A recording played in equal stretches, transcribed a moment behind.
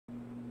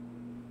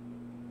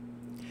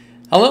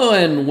Hello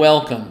and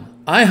welcome.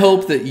 I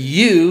hope that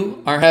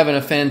you are having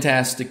a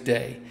fantastic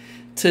day.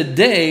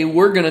 Today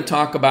we're going to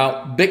talk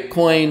about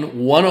Bitcoin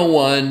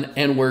 101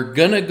 and we're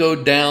going to go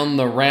down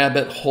the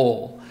rabbit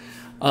hole.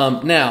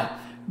 Now,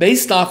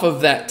 based off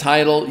of that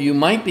title, you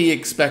might be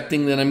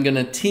expecting that I'm going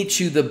to teach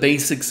you the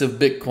basics of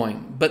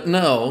Bitcoin. But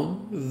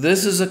no,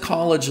 this is a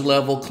college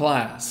level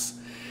class.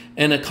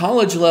 And a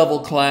college level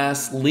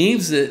class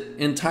leaves it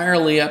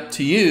entirely up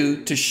to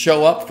you to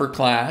show up for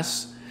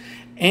class.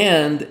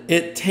 And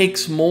it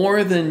takes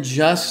more than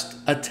just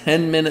a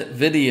 10-minute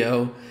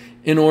video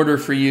in order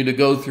for you to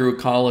go through a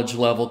college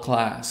level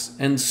class.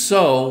 And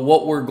so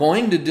what we're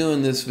going to do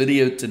in this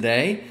video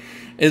today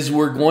is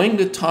we're going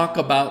to talk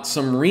about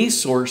some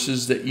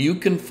resources that you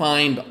can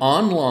find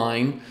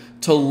online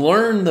to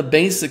learn the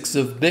basics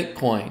of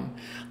Bitcoin.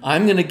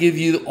 I'm going to give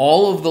you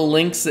all of the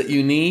links that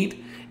you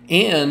need,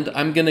 and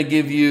I'm going to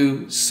give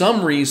you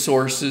some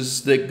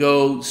resources that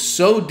go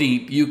so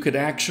deep you could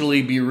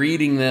actually be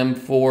reading them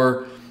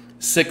for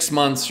 6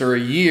 months or a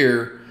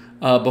year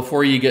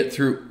before you get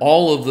through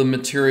all of the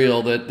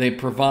material that they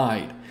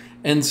provide.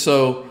 And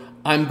so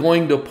I'm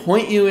going to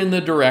point you in the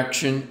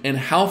direction, and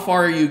how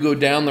far you go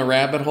down the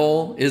rabbit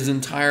hole is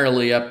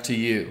entirely up to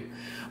you.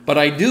 But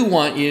I do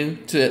want you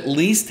to at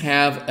least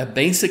have a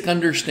basic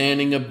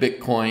understanding of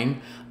Bitcoin,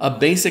 a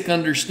basic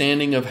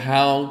understanding of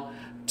how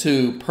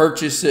to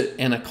purchase it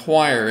and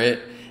acquire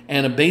it,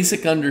 and a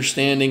basic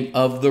understanding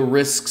of the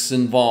risks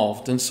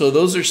involved. And so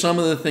those are some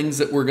of the things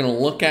that we're going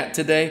to look at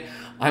today.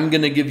 I'm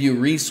going to give you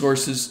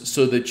resources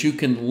so that you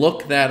can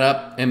look that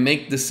up and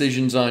make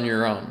decisions on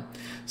your own.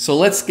 So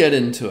let's get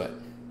into it.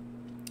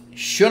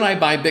 Should I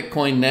buy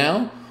Bitcoin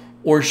now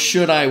or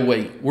should I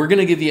wait? We're going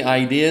to give you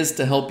ideas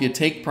to help you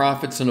take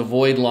profits and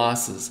avoid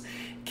losses.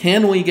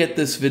 Can we get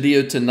this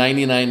video to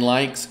 99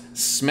 likes?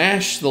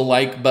 Smash the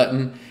like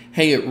button.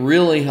 Hey, it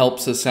really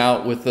helps us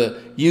out with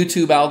the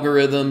YouTube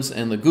algorithms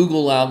and the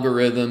Google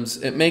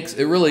algorithms.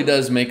 It really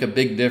does make a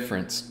big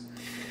difference.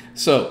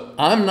 So,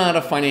 I'm not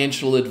a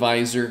financial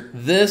advisor.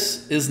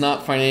 This is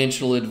not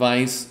financial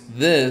advice.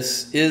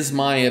 This is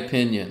my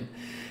opinion.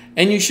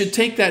 And you should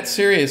take that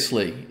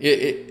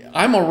seriously.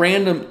 I'm a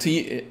random,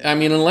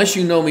 unless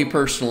you know me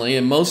personally,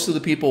 and most of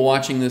the people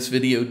watching this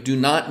video do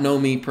not know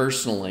me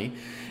personally.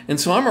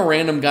 And so I'm a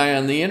random guy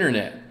on the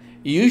internet.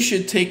 You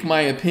should take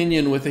my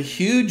opinion with a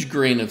huge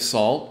grain of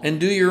salt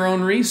and do your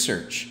own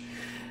research.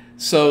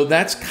 So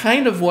that's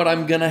kind of what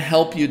I'm going to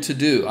help you to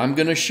do. I'm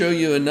going to show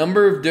you a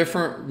number of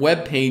different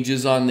web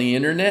pages on the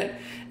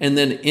internet, and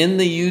then in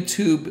the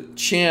YouTube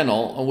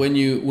channel, when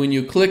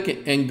you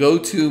click and go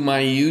to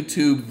my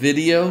YouTube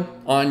video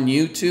on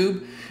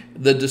YouTube,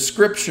 the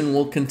description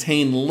will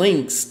contain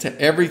links to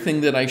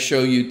everything that I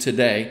show you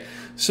today,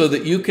 so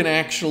that you can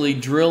actually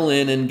drill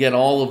in and get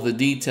all of the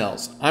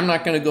details. I'm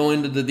not going to go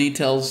into the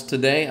details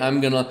today.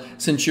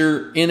 Since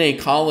you're in a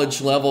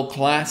college level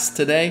class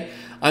today,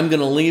 I'm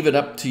going to leave it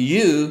up to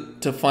you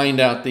to find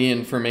out the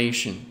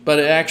information. But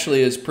it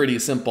actually is pretty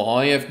simple.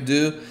 All you have to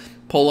do,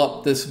 pull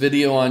up this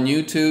video on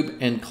YouTube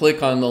and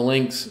click on the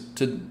links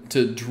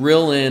to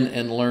drill in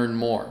and learn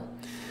more.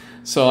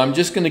 So I'm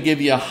just going to give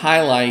you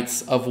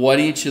highlights of what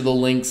each of the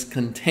links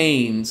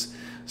contains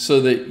so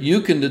that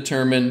you can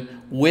determine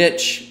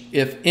which,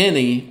 if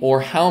any,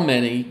 or how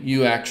many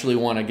you actually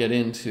want to get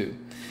into.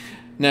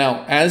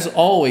 Now, as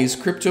always,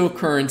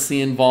 cryptocurrency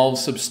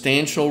involves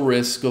substantial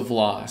risk of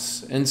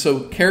loss. And so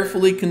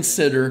carefully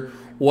consider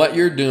what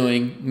you're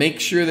doing. Make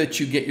sure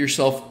that you get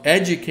yourself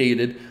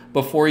educated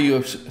before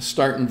you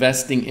start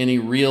investing any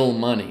real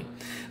money.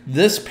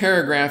 This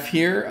paragraph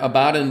here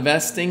about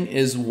investing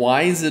is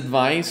wise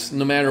advice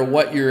no matter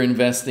what you're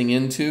investing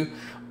into.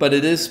 But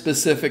it is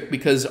specific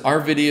because our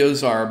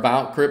videos are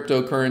about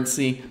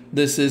cryptocurrency.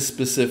 This is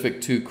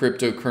specific to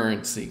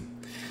cryptocurrency.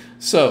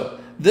 So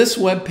this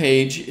web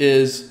page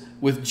is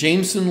with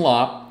Jameson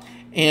Lopp,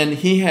 and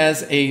he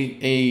has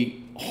a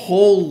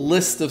whole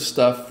list of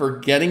stuff for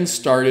getting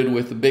started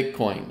with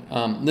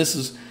Bitcoin.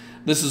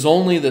 This is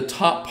only the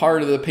top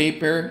part of the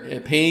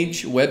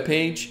web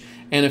page,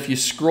 and if you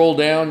scroll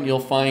down, you'll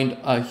find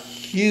a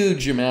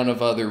huge amount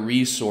of other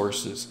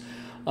resources.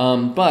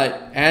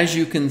 But as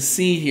you can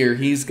see here,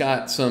 he's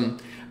got some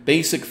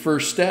basic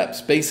first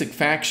steps, basic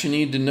facts you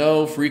need to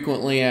know,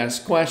 frequently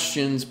asked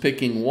questions,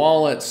 picking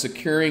wallets,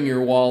 securing your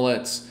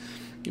wallets,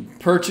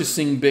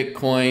 purchasing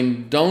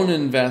Bitcoin, don't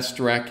invest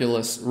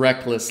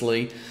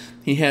recklessly.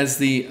 He has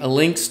the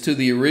links to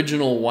the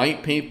original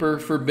white paper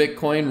for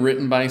Bitcoin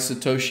written by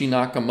Satoshi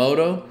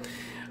Nakamoto.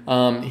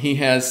 He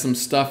has some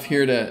stuff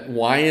here to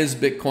why is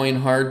Bitcoin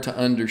hard to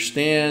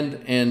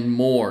understand and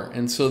more.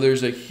 And so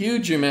there's a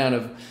huge amount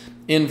of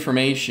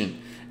information.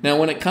 Now,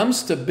 when it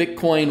comes to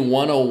Bitcoin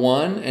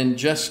 101 and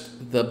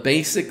just the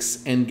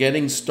basics and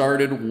getting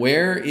started,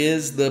 where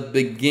is the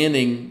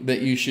beginning that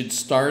you should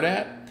start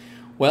at?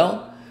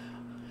 Well,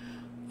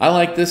 I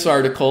like this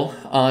article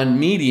on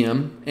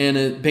Medium, and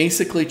it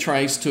basically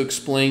tries to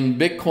explain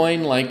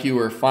Bitcoin like you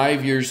were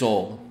 5 years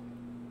old.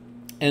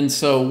 And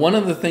so one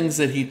of the things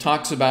that he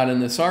talks about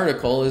in this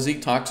article is he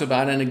talks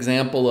about an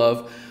example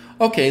of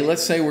Okay,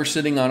 let's say we're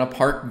sitting on a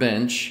park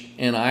bench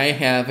and I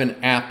have an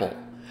apple.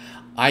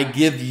 I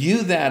give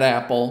you that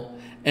apple,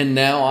 and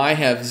now I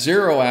have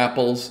 0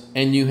 apples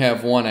and you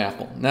have 1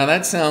 apple. Now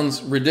that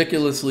sounds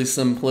ridiculously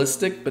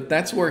simplistic, but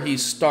that's where he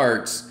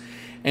starts,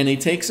 and he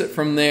takes it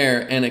from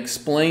there and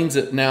explains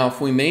it. Now,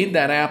 if we made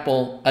that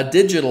apple a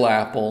digital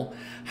apple,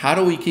 how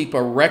do we keep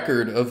a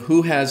record of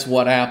who has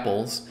what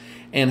apples,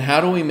 and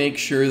how do we make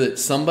sure that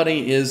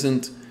somebody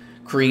isn't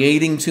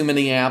creating too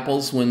many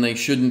apples when they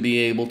shouldn't be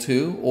able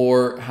to?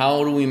 Or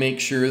how do we make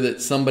sure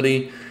that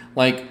somebody,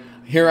 like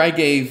here I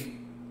gave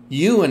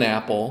you an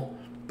apple,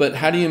 but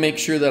how do you make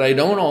sure that I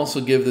don't also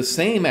give the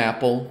same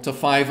apple to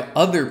 5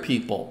 other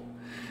people?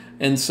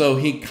 And so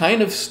he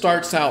kind of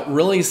starts out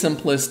really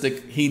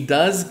simplistic. He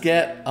does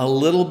get a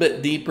little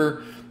bit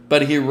deeper,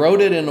 but he wrote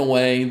it in a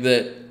way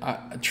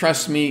that,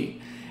 trust me,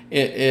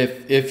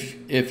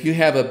 if you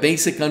have a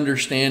basic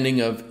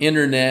understanding of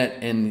internet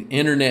and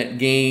internet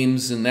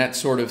games and that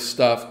sort of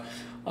stuff,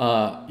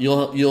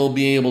 you'll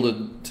be able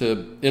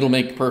to it'll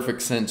make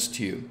perfect sense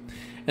to you.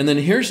 And then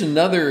here's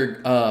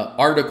another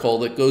article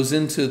that goes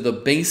into the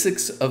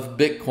basics of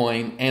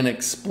Bitcoin and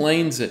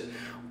explains it.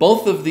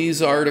 Both of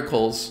these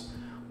articles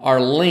are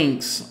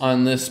links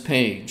on this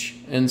page.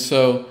 And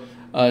so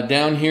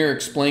down here,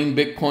 Explain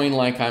Bitcoin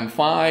Like I'm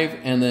 5,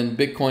 and then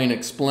Bitcoin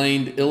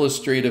Explained,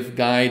 Illustrative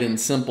Guide in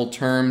Simple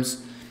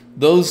Terms.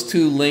 Those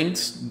 2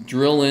 links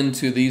drill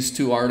into these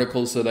 2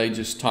 articles that I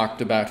just talked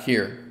about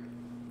here.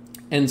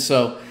 And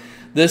so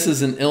this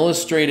is an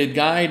illustrated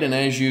guide, and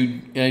as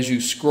you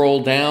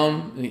scroll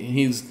down,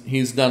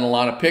 he's done a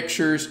lot of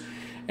pictures,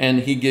 and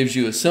he gives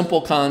you a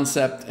simple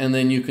concept, and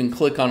then you can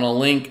click on a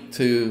link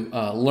to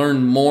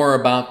learn more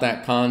about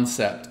that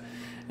concept.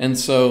 And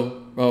so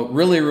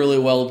really, really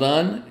well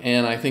done,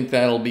 and I think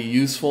that'll be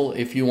useful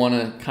if you want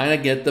to kind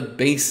of get the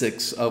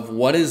basics of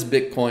what is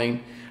Bitcoin,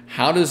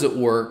 how does it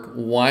work,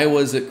 why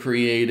was it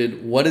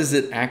created, what is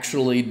it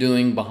actually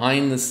doing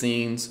behind the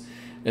scenes,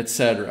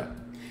 etc.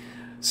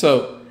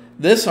 So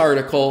this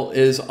article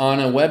is on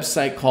a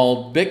website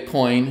called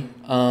Bitcoin,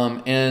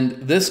 and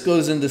this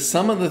goes into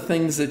some of the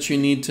things that you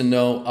need to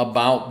know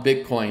about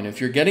Bitcoin.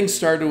 If you're getting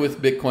started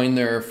with Bitcoin,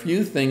 there are a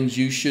few things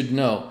you should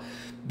know.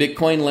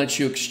 Bitcoin lets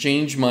you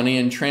exchange money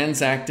and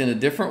transact in a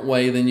different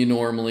way than you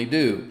normally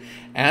do.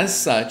 As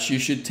such, you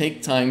should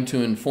take time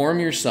to inform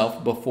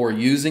yourself before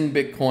using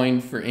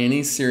Bitcoin for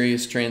any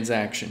serious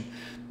transaction.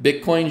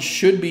 Bitcoin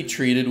should be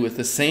treated with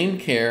the same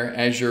care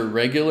as your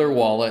regular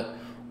wallet,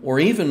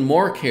 or even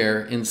more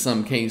care in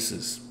some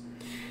cases.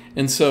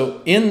 And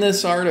so in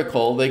this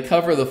article, they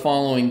cover the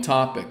following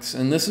topics.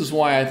 And this is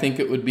why I think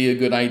it would be a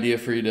good idea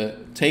for you to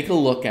take a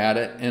look at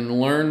it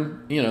and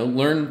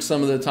learn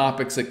some of the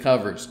topics it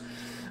covers.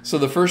 So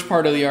the first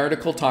part of the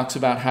article talks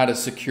about how to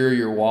secure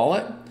your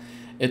wallet.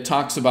 It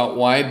talks about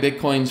why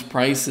Bitcoin's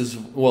price is,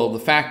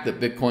 the fact that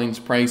Bitcoin's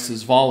price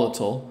is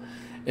volatile.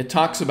 It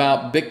talks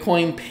about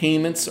Bitcoin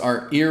payments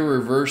are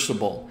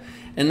irreversible.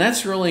 And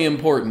that's really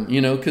important,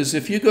 because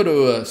if you go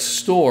to a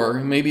store,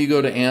 maybe you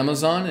go to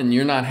Amazon and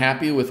you're not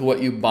happy with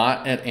what you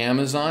bought at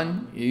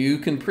Amazon, you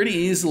can pretty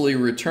easily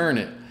return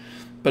it.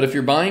 But if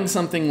you're buying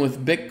something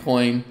with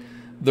Bitcoin,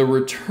 the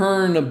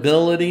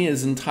returnability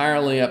is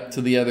entirely up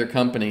to the other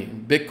company.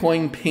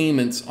 Bitcoin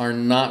payments are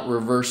not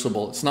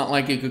reversible. It's not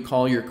like you could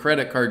call your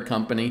credit card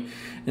company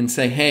and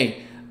say,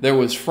 hey, there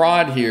was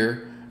fraud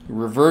here,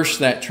 reverse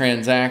that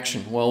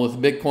transaction. Well, with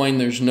Bitcoin,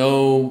 there's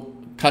no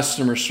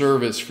customer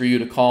service for you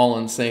to call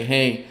and say,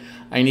 hey,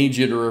 I need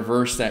you to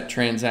reverse that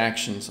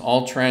transactions.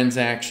 All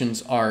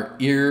transactions are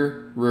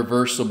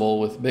irreversible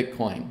with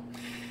Bitcoin.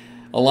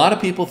 A lot of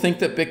people think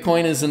that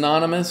Bitcoin is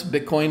anonymous.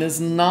 Bitcoin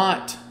is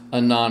not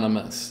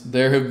anonymous.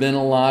 There have been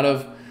a lot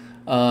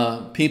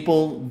of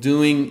people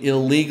doing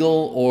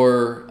illegal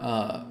or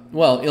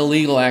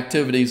illegal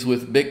activities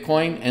with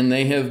Bitcoin, and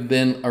they have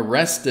been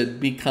arrested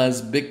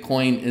because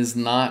Bitcoin is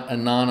not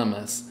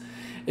anonymous.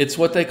 It's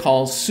what they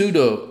call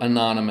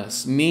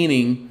pseudo-anonymous,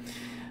 meaning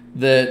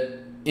that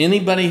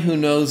anybody who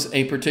knows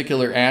a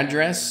particular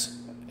address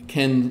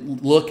can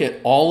look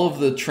at all of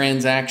the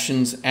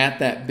transactions at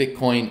that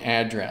Bitcoin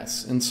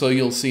address. And so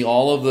you'll see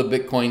all of the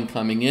Bitcoin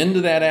coming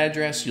into that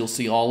address. You'll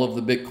see all of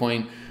the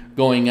Bitcoin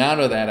going out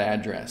of that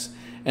address.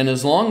 And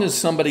as long as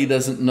somebody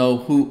doesn't know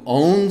who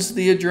owns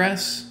the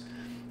address,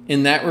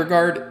 in that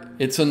regard,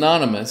 it's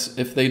anonymous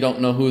if they don't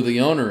know who the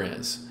owner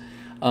is.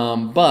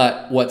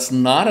 But what's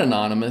not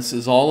anonymous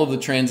is all of the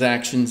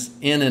transactions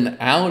in and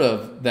out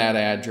of that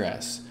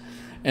address.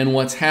 And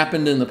what's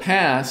happened in the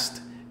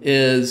past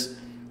is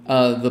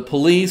the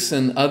police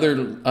and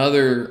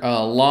other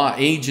law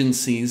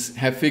agencies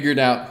have figured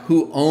out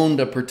who owned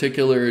a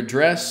particular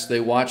address. They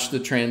watched the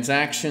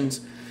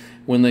transactions.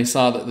 When they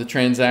saw that the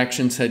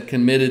transactions had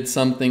committed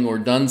something or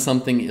done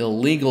something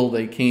illegal,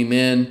 they came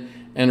in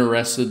and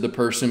arrested the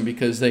person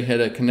because they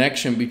had a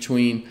connection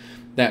between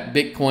that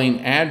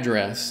Bitcoin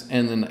address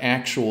and an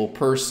actual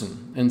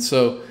person. And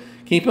so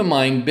keep in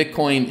mind,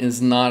 Bitcoin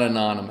is not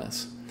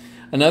anonymous.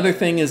 Another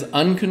thing is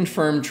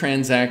unconfirmed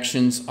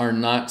transactions are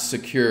not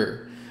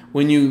secure.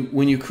 When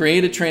you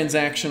create a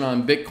transaction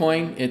on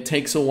Bitcoin, it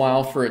takes a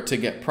while for it to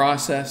get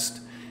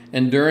processed.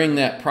 And during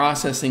that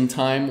processing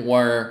time,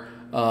 where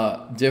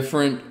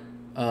different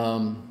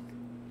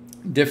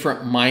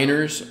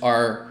miners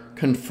are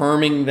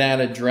confirming that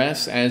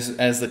address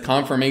as the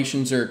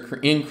confirmations are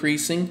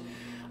increasing,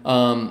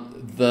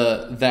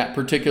 that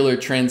particular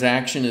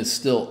transaction is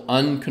still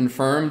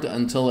unconfirmed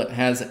until it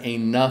has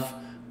enough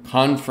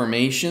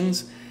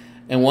confirmations.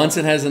 And once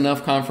it has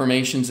enough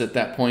confirmations, at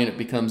that point it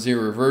becomes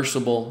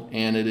irreversible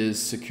and it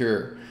is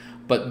secure.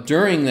 But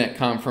during that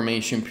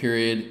confirmation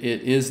period,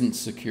 it isn't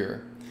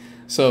secure.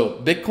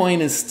 So Bitcoin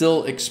is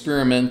still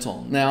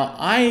experimental. Now,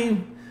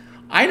 I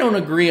don't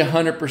agree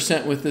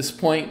 100% with this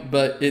point,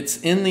 but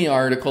it's in the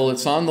article,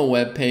 it's on the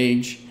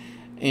webpage,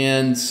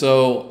 and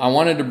so I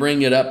wanted to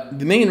bring it up.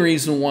 The main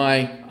reason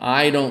why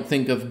I don't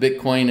think of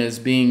Bitcoin as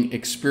being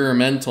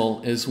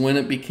experimental is when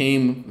it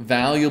became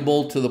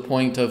valuable to the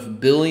point of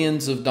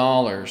billions of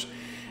dollars,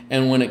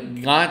 and when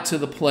it got to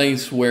the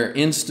place where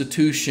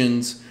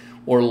institutions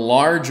or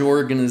large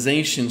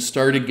organizations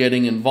started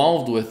getting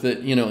involved with it,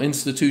 you know,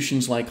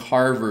 institutions like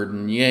Harvard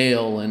and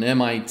Yale and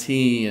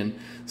MIT and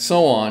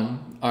so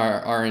on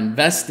are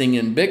investing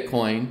in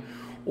Bitcoin,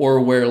 or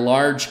where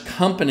large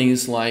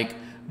companies like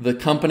the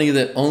company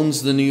that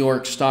owns the New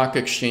York Stock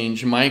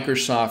Exchange,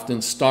 Microsoft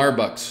and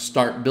Starbucks,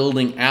 start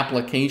building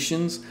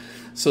applications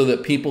so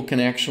that people can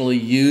actually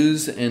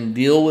use and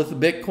deal with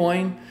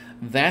Bitcoin,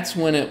 that's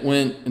when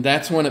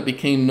it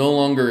became no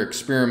longer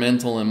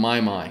experimental in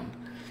my mind.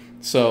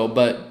 So,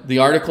 but the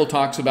article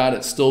talks about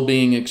it still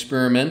being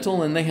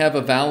experimental, and they have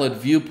a valid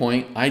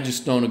viewpoint. I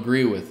just don't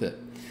agree with it.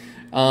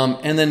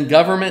 And then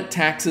government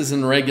taxes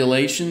and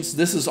regulations.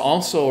 This is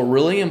also a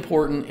really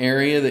important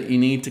area that you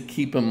need to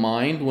keep in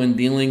mind when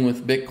dealing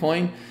with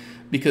Bitcoin,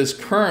 because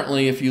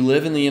currently, if you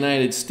live in the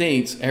United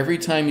States, every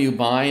time you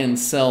buy and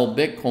sell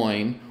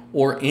Bitcoin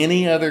or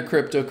any other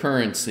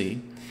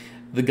cryptocurrency,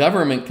 the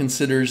government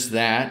considers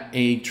that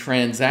a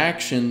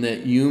transaction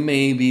that you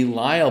may be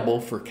liable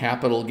for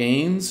capital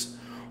gains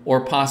or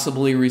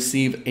possibly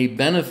receive a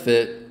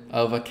benefit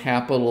of a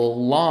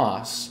capital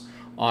loss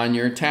on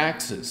your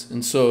taxes.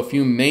 And so if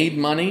you made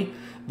money,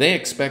 they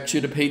expect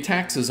you to pay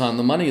taxes on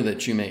the money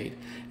that you made.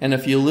 And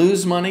if you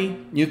lose money,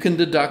 you can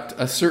deduct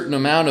a certain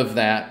amount of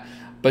that,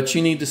 but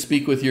you need to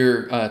speak with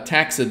your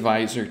tax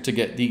advisor to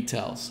get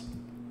details.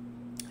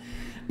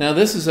 Now,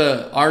 this is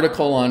an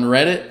article on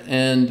Reddit,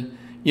 and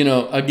you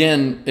know,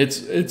 again,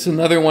 it's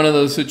another one of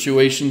those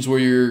situations where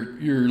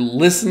you're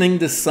listening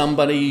to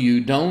somebody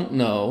you don't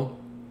know,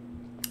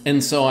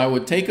 and so I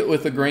would take it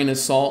with a grain of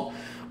salt.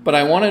 But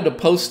I wanted to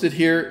post it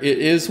here. It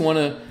is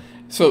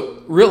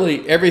so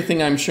really everything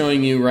I'm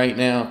showing you right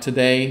now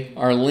today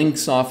are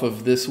links off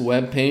of this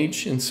web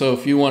page. And so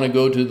if you want to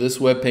go to this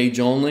web page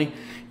only,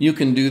 you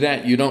can do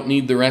that. You don't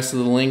need the rest of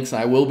the links.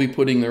 I will be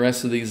putting the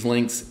rest of these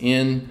links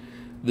in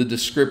the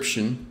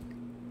description.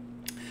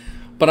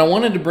 But I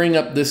wanted to bring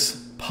up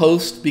this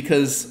post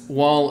because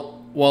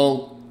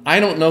while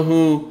I don't know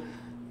who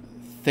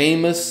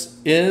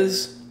Famous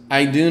is,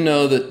 I do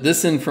know that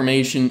this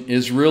information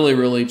is really,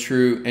 really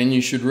true, and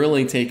you should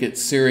really take it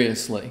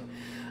seriously.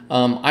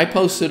 I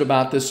posted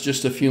about this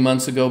just a few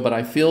months ago, but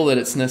I feel that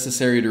it's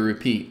necessary to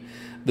repeat.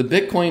 The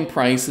Bitcoin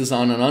price is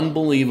on an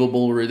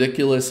unbelievable,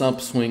 ridiculous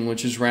upswing,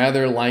 which is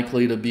rather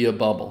likely to be a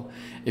bubble.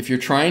 If you're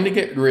trying to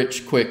get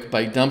rich quick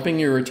by dumping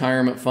your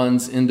retirement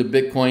funds into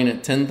Bitcoin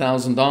at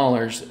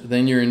 $10,000,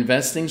 then your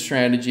investing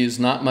strategy is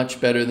not much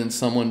better than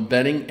someone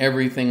betting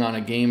everything on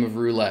a game of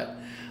roulette.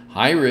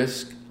 High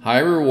risk, high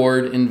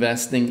reward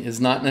investing is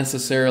not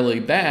necessarily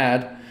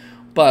bad,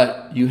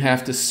 but you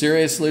have to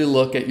seriously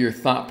look at your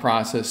thought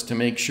process to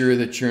make sure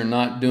that you're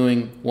not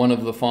doing one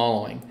of the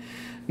following.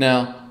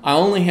 Now, I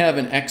only have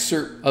an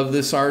excerpt of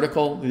this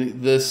article.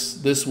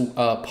 This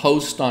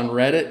post on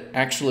Reddit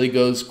actually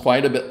goes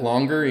quite a bit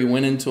longer. He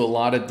went into a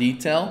lot of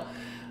detail.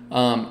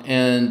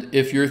 And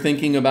if you're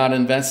thinking about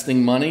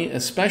investing money,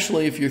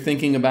 especially if you're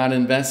thinking about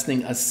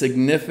investing a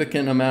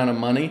significant amount of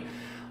money,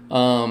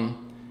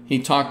 he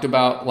talked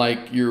about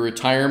like your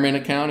retirement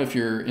account. If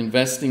your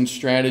investing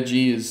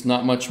strategy is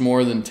not much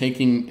more than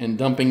taking and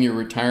dumping your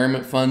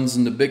retirement funds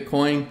into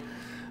Bitcoin,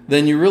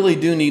 then you really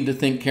do need to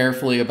think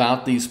carefully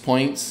about these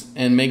points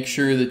and make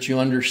sure that you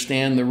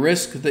understand the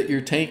risk that you're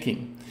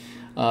taking.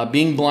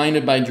 Being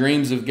blinded by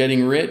dreams of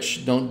getting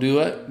rich, don't do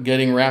it.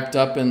 Getting wrapped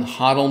up in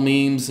hodl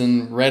memes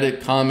and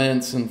Reddit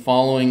comments and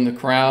following the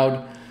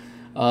crowd.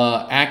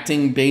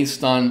 Acting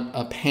based on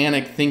a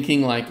panic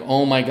thinking like,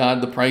 oh my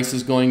God, the price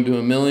is going to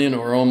 $1 million,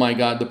 or oh my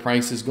God, the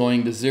price is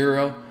going to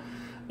 $0.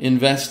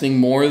 Investing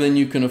more than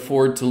you can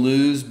afford to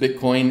lose.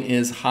 Bitcoin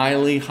is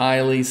highly,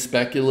 highly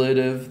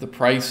speculative. The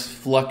price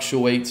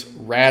fluctuates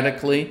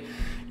radically.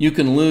 You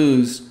can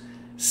lose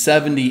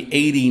 70,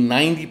 80,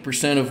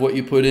 90% of what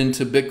you put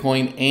into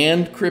Bitcoin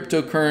and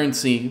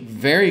cryptocurrency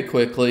very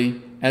quickly,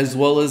 as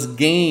well as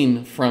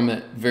gain from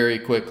it very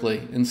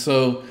quickly. And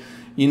so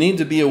you need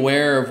to be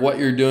aware of what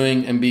you're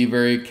doing and be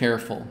very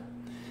careful.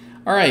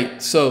 All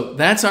right, so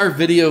that's our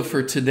video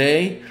for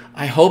today.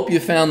 I hope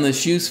you found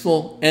this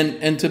useful.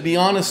 And to be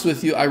honest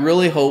with you, I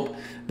really hope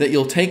that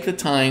you'll take the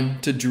time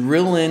to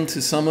drill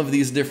into some of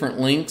these different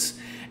links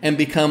and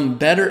become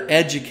better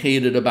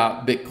educated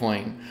about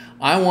Bitcoin.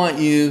 I want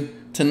you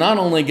to not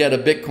only get a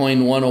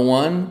Bitcoin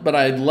 101, but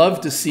I'd love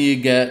to see you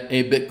get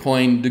a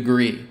Bitcoin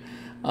degree.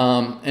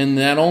 And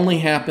that only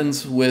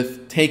happens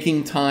with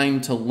taking time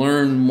to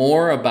learn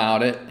more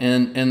about it.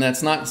 And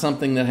that's not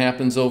something that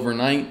happens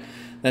overnight.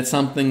 That's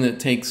something that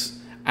takes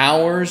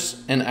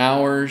hours and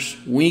hours,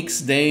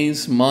 weeks,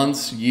 days,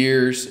 months,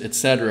 years,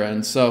 etc.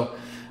 And so,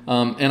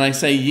 and I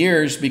say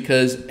years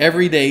because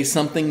every day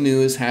something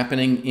new is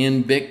happening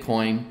in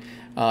Bitcoin.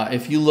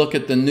 If you look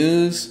at the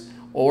news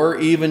or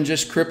even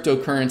just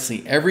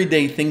cryptocurrency, every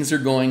day things are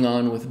going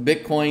on with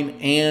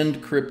Bitcoin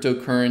and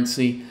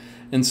cryptocurrency.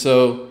 And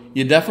so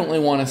you definitely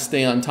want to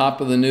stay on top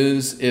of the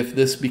news if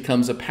this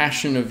becomes a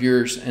passion of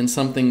yours and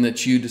something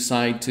that you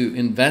decide to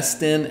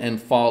invest in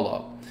and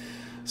follow.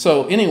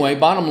 So anyway,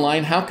 bottom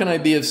line, how can I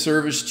be of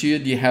service to you?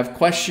 Do you have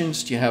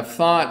questions? Do you have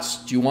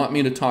thoughts? Do you want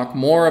me to talk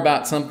more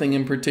about something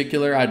in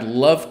particular? I'd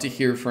love to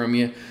hear from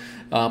you.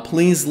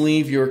 Please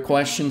leave your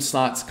questions,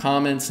 thoughts,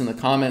 comments in the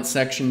comment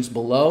sections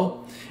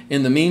below.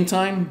 In the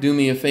meantime, do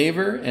me a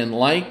favor and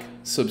like,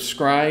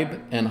 subscribe,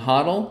 and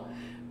hodl.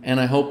 And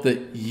I hope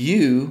that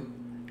you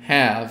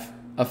have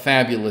a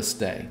fabulous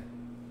day.